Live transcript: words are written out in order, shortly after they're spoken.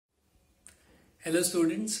Hello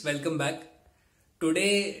students, welcome back.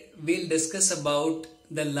 Today we'll discuss about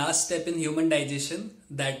the last step in human digestion,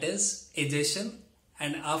 that is digestion,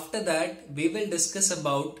 and after that we will discuss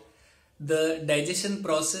about the digestion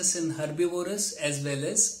process in herbivorous as well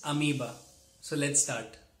as amoeba. So let's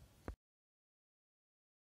start.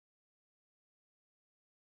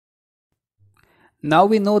 Now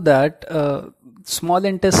we know that small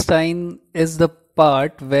intestine is the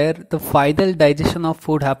part where the final digestion of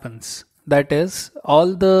food happens. That is,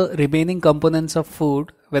 all the remaining components of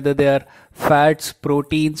food, whether they are fats,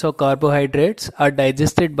 proteins, or carbohydrates, are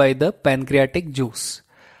digested by the pancreatic juice.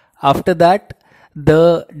 After that,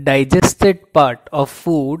 the digested part of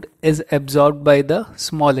food is absorbed by the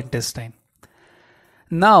small intestine.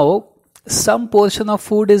 Now, some portion of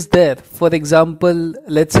food is there. For example,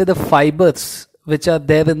 let's say the fibers which are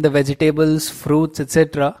there in the vegetables, fruits,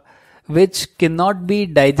 etc., which cannot be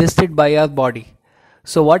digested by our body.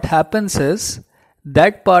 So what happens is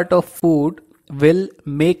that part of food will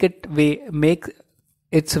make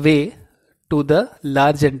its way to the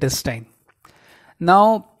large intestine.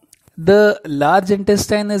 Now, the large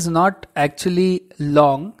intestine is not actually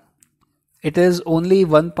long. It is only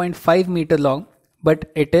 1.5 meter long,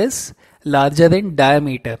 but it is larger in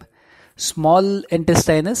diameter. Small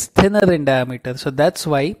intestine is thinner in diameter. So that's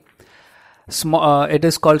why it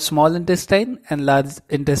is called small intestine and large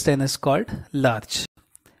intestine is called large.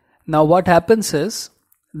 Now what happens is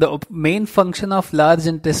the main function of large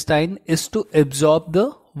intestine is to absorb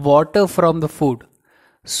the water from the food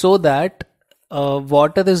so that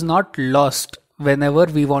water is not lost whenever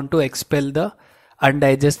we want to expel the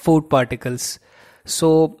undigested food particles.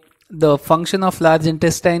 So the function of large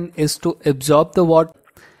intestine is to absorb the water,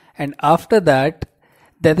 and after that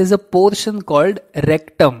there is a portion called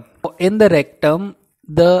rectum. In the rectum,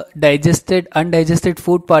 the undigested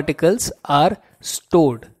food particles are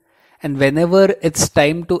stored, and whenever it's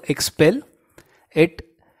time to expel, it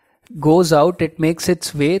goes out, it makes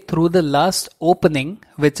its way through the last opening,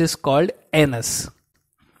 which is called anus.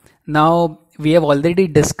 Now, we have already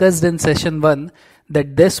discussed in session 1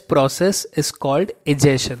 that this process is called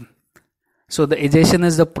digestion. So, the digestion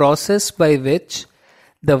is the process by which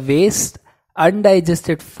the waste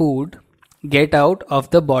undigested food get out of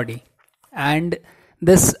the body, and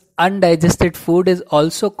this undigested food is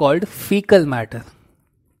also called fecal matter.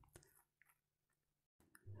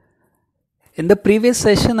 In the previous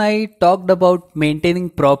session I talked about maintaining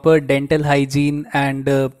proper dental hygiene, and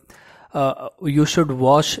you should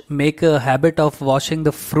make a habit of washing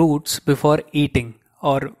the fruits before eating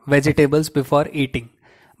or vegetables before eating.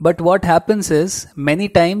 But what happens is many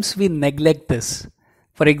times we neglect this.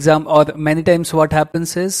 For example, or many times what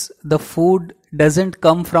happens is the food doesn't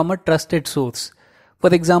come from a trusted source.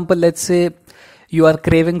 For example, let's say you are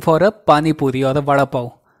craving for a pani puri or a vada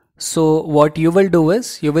pav. So what you will do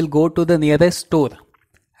is you will go to the nearest store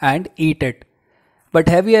and eat it. But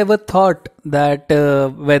have you ever thought that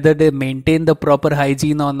whether they maintain the proper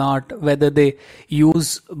hygiene or not, whether they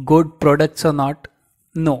use good products or not?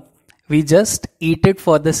 No, we just eat it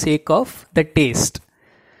for the sake of the taste.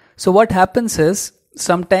 So what happens is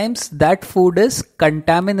sometimes that food is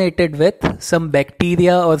contaminated with some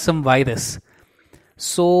bacteria or some virus.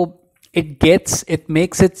 So it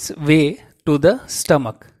makes its way to the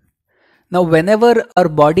stomach. Now, whenever our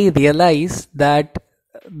body realizes that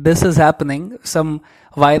this is happening, some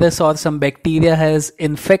virus or some bacteria has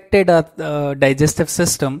infected our digestive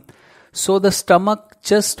system, so the stomach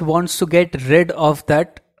just wants to get rid of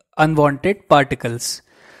that unwanted particles.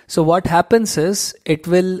 So what happens is it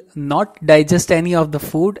will not digest any of the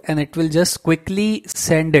food and it will just quickly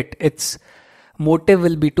send it. Its motive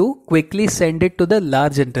will be to quickly send it to the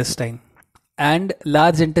large intestine, and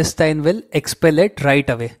large intestine will expel it right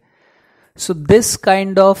away. So this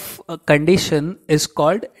kind of condition is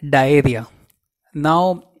called diarrhea.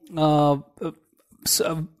 Now,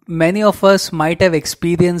 many of us might have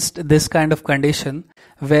experienced this kind of condition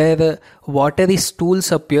where watery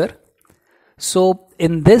stools appear. So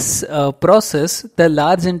in this process, the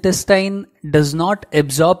large intestine does not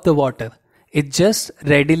absorb the water. It just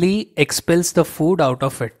readily expels the food out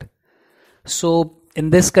of it. So in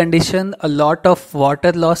this condition, a lot of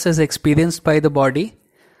water loss is experienced by the body.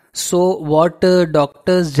 So what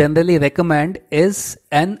doctors generally recommend is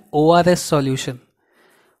an ORS solution.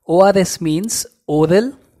 ORS means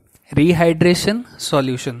oral rehydration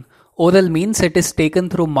solution. Oral means it is taken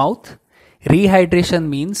through mouth. Rehydration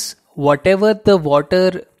means whatever the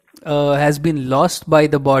water has been lost by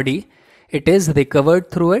the body, it is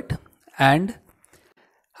recovered through it. And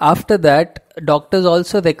after that, doctors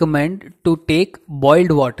also recommend to take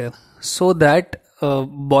boiled water so that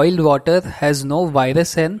boiled water has no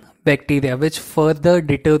virus and bacteria, which further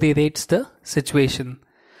deteriorates the situation.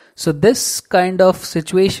 So this kind of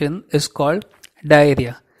situation is called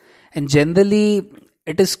diarrhea, and generally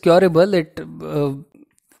it is curable. It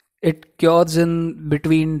cures in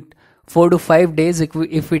between 4 to 5 days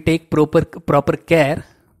if we take proper care.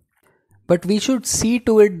 But we should see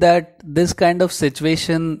to it that this kind of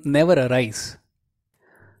situation never arise.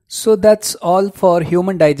 So that's all for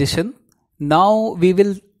human digestion. Now we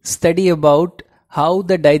will study about how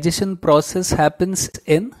the digestion process happens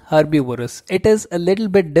in herbivorous. It is a little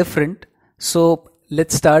bit different. So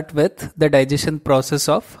let's start with the digestion process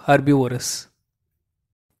of herbivorous.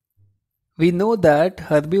 We know that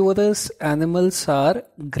herbivorous animals are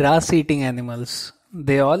grass-eating animals.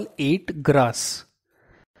 They all eat grass.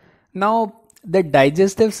 Now, the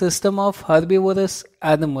digestive system of herbivorous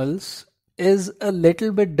animals is a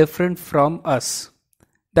little bit different from us.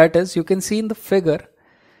 That is, you can see in the figure,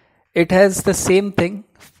 it has the same thing,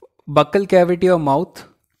 buccal cavity or mouth,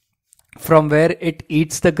 from where it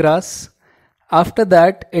eats the grass. After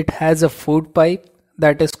that, it has a food pipe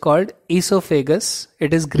that is called esophagus.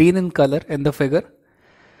 It is green in color in the figure.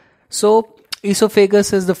 So,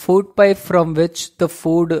 esophagus is the food pipe from which the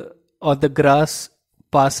food or the grass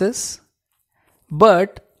passes.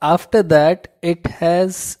 But after that, it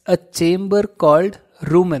has a chamber called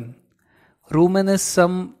rumen.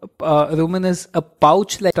 Rumen is a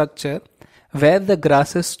pouch-like structure where the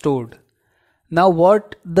grass is stored. Now,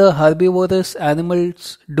 what the herbivorous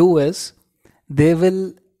animals do is they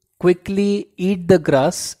will quickly eat the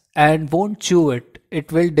grass and won't chew it.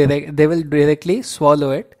 They will directly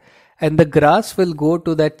swallow it, and the grass will go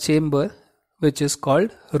to that chamber which is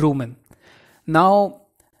called rumen. Now,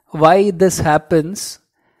 why this happens?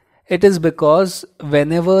 It is because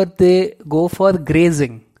whenever they go for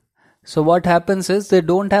grazing, so what happens is they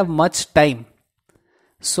don't have much time.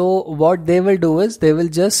 So what they will do is they will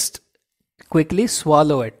just quickly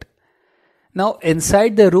swallow it. Now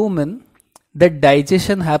inside the rumen, the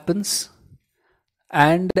digestion happens,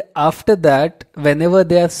 and after that, whenever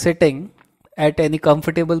they are sitting at any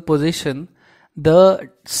comfortable position, the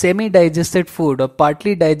semi-digested food or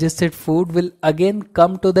partly digested food will again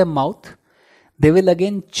come to their mouth. They will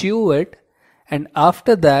again chew it, and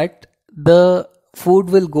after that, the food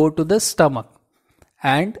will go to the stomach,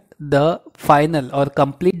 and the final or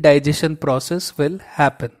complete digestion process will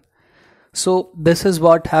happen. So this is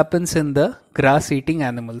what happens in the grass-eating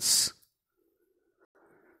animals.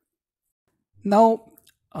 Now,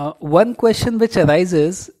 one question which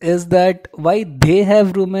arises is that why they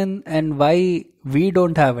have rumen and why we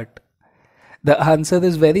don't have it? The answer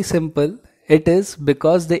is very simple. It is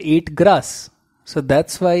because they eat grass. So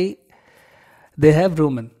that's why they have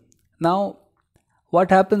rumen. Now,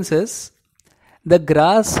 what happens is the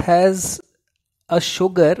grass has a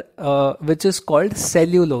sugar which is called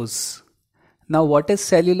cellulose. Now, what is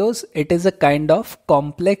cellulose? It is a kind of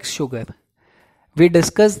complex sugar. We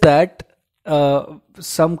discussed that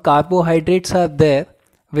some carbohydrates are there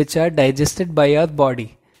which are digested by our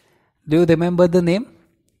body. Do you remember the name?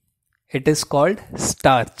 It is called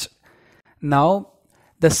starch. Now,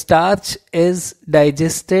 the starch is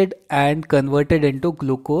digested and converted into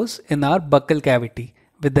glucose in our buccal cavity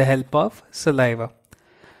with the help of saliva.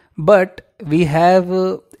 But we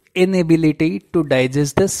have inability to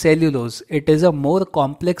digest the cellulose. It is a more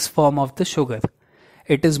complex form of the sugar.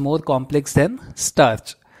 It is more complex than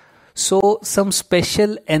starch. So some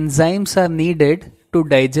special enzymes are needed to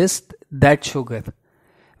digest that sugar,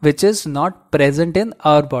 which is not present in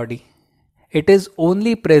our body. It is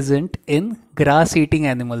only present in grass-eating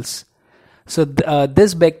animals. So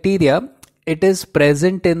this bacteria, it is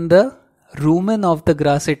present in the rumen of the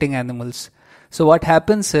grass-eating animals. So what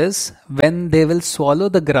happens is when they will swallow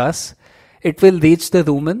the grass, it will reach the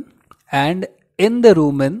rumen, and in the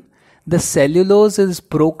rumen, the cellulose is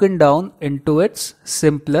broken down into its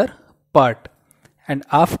simpler part, and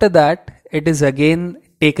after that it is again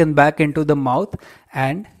taken back into the mouth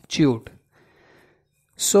and chewed.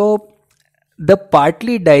 So the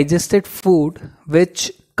partly digested food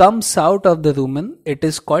which comes out of the rumen, it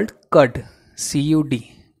is called cud,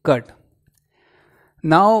 C-U-D, cud.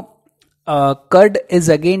 Now cud is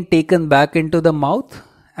again taken back into the mouth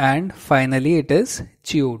and finally it is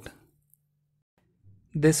chewed.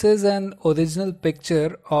 This is an original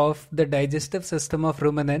picture of the digestive system of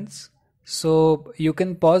ruminants. So you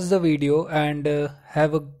can pause the video and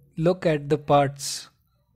have a look at the parts.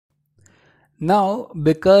 Now,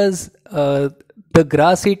 because the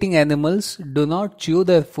grass-eating animals do not chew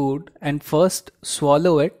their food and first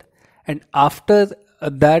swallow it, and after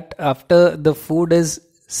that, after the food is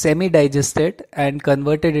semi-digested and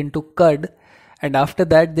converted into cud, and after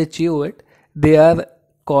that they chew it. They are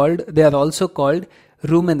also called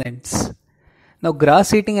ruminants. Now,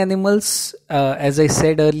 grass-eating animals, as I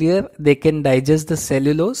said earlier, they can digest the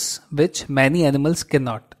cellulose, which many animals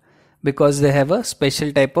cannot, because they have a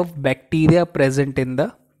special type of bacteria present in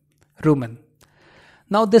the rumen.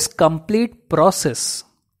 Now, this complete process,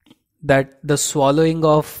 that the swallowing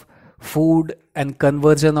of food and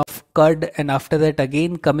conversion of cud, and after that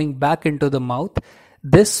again coming back into the mouth,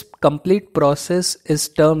 this complete process is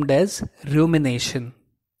termed as rumination.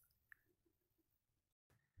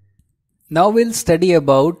 Now we'll study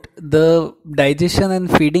about the digestion and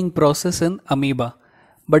feeding process in amoeba.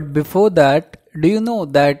 But before that, do you know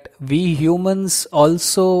that we humans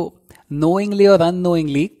also knowingly or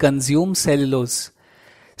unknowingly consume cellulose?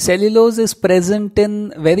 Cellulose is present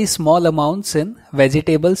in very small amounts in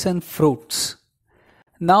vegetables and fruits.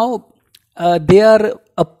 Now, they are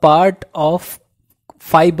a part of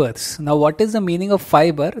fibers. Now, what is the meaning of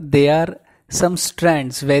fiber? They are some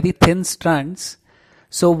strands, very thin strands.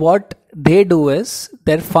 So what they do is,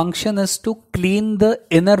 their function is to clean the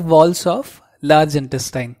inner walls of large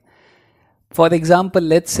intestine. For example,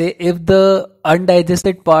 let's say if the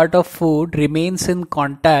undigested part of food remains in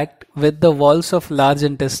contact with the walls of large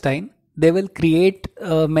intestine, they will create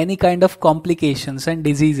many kind of complications and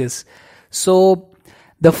diseases. So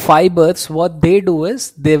the fibers, what they do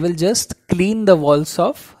is, they will just clean the walls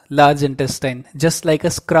of large intestine, just like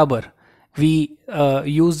a scrubber. We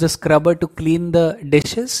use the scrubber to clean the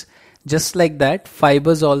dishes. Just like that,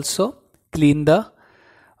 fibers also clean the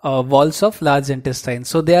walls of large intestine.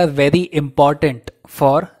 So they are very important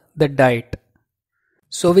for the diet.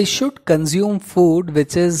 So we should consume food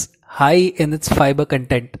which is high in its fiber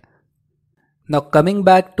content. Now coming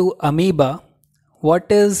back to amoeba,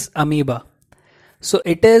 what is amoeba? So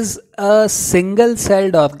it is a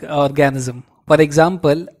single-celled organism. For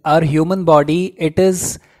example, our human body, it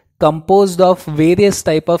is composed of various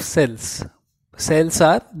type of cells. Cells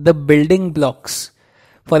are the building blocks.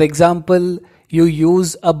 For example, you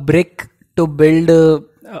use a brick to build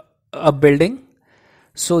a building.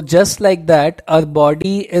 So just like that, our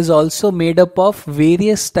body is also made up of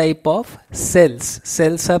various type of cells.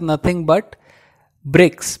 Cells are nothing but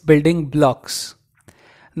bricks, building blocks.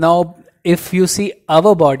 Now, if you see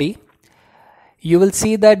our body, you will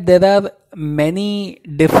see that there are many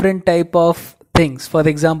different type of things. For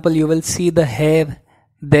example, you will see the hair,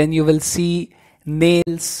 then you will see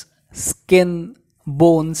nails, skin,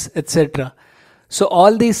 bones, etc. So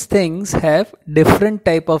all these things have different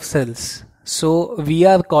type of cells. So we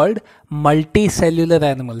are called multicellular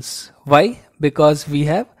animals. Why? Because we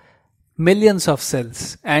have millions of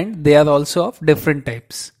cells and they are also of different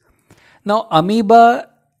types. Now amoeba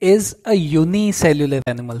is a unicellular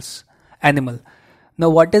animal. Now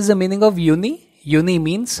what is the meaning of uni? Uni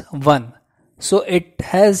means one. So it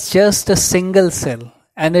has just a single cell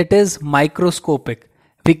and it is microscopic.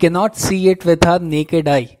 We cannot see it with our naked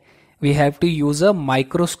eye. We have to use a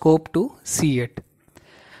microscope to see it.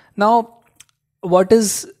 Now, what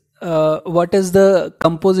is the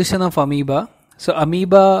composition of amoeba? So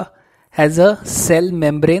amoeba has a cell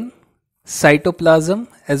membrane, cytoplasm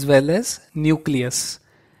as well as nucleus.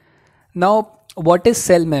 Now, what is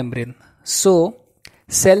cell membrane? So,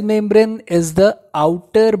 cell membrane is the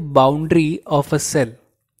outer boundary of a cell.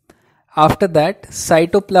 After that,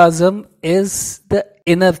 cytoplasm is the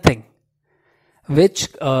inner thing, which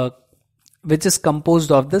is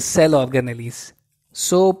composed of the cell organelles.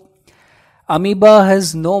 So, amoeba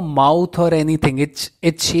has no mouth or anything. Its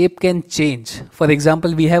shape can change. For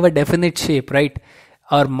example, we have a definite shape, right?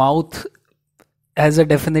 Our mouth has a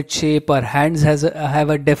definite shape. Our hands have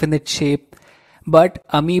a definite shape. But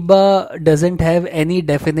amoeba doesn't have any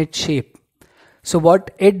definite shape. So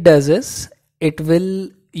what it does is, it will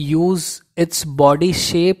use its body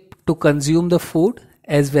shape to consume the food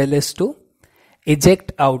as well as to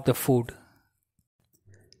eject out the food.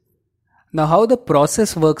 Now how the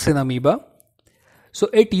process works in amoeba? So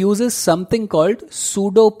it uses something called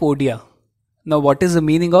pseudopodia. Now what is the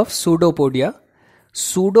meaning of pseudopodia?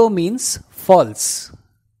 Pseudo means false.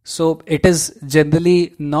 So it is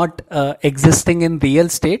generally not existing in real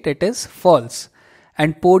state, it is false.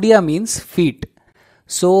 And podia means feet.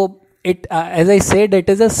 So it, as I said, it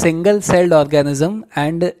is a single celled organism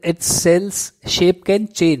and its cell's shape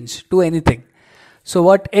can change to anything. So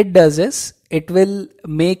what it does is, it will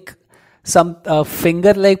make some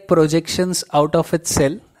finger-like projections out of its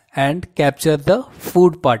cell and capture the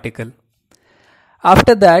food particle.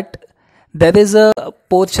 After that, there is a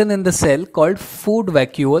portion in the cell called food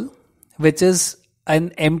vacuole, which is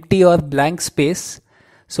an empty or blank space.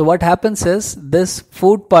 So what happens is, this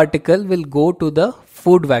food particle will go to the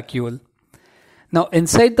food vacuole. Now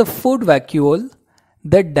inside the food vacuole,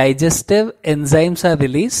 the digestive enzymes are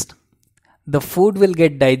released. The food will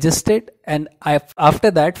get digested, and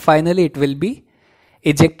after that finally it will be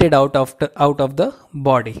ejected out of the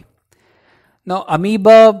body. Now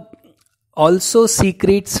amoeba also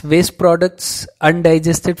secretes waste products,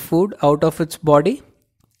 undigested food out of its body,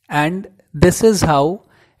 and this is how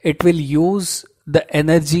it will use the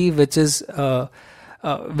energy which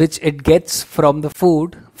it gets from the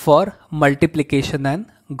food for multiplication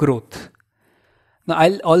and growth. Now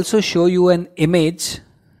I'll also show you an image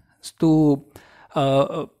to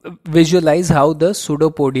visualize how the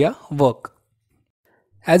pseudopodia work.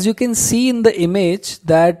 As you can see in the image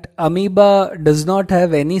that amoeba does not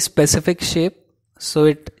have any specific shape, so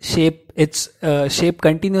its shape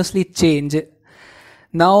continuously change.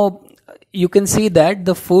 Now you can see that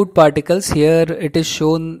the food particles here, it is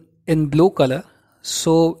shown in blue color,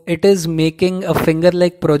 so it is making a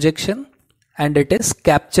finger-like projection and it is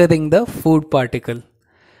capturing the food particle.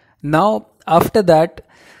 Now after that,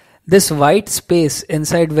 this white space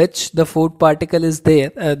inside which the food particle is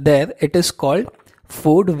there, it is called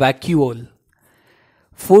food vacuole.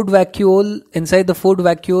 Inside the food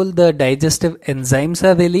vacuole, the digestive enzymes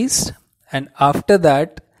are released, and after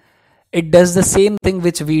that it does the same thing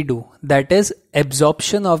which we do, that is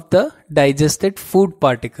absorption of the digested food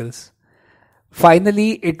particles.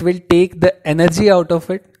 Finally it will take the energy out of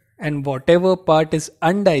it, and whatever part is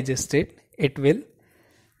undigested, it will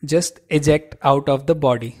just eject out of the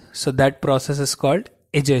body. So that process is called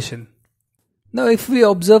egestion. Now if we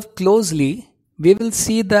observe closely, we will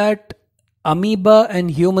see that amoeba and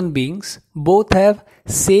human beings both have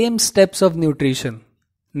same steps of nutrition,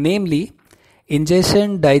 namely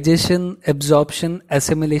ingestion, digestion, absorption,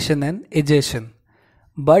 assimilation and egestion.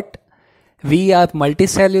 But we are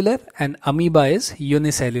multicellular and amoeba is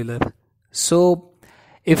unicellular. So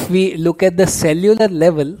if we look at the cellular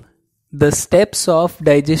level, the steps of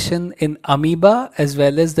digestion in amoeba as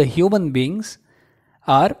well as the human beings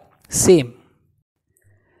are same.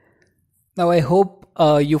 Now I hope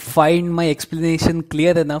you find my explanation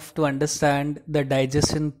clear enough to understand the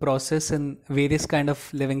digestion process in various kind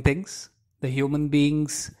of living things, the human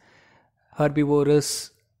beings,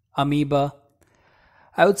 herbivorous, amoeba.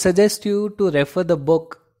 I would suggest you to refer the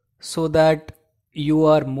book so that you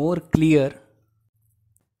are more clear,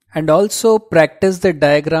 and also practice the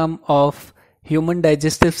diagram of human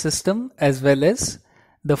digestive system as well as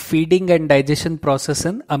the feeding and digestion process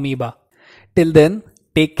in amoeba. Till then,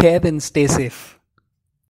 take care and stay safe.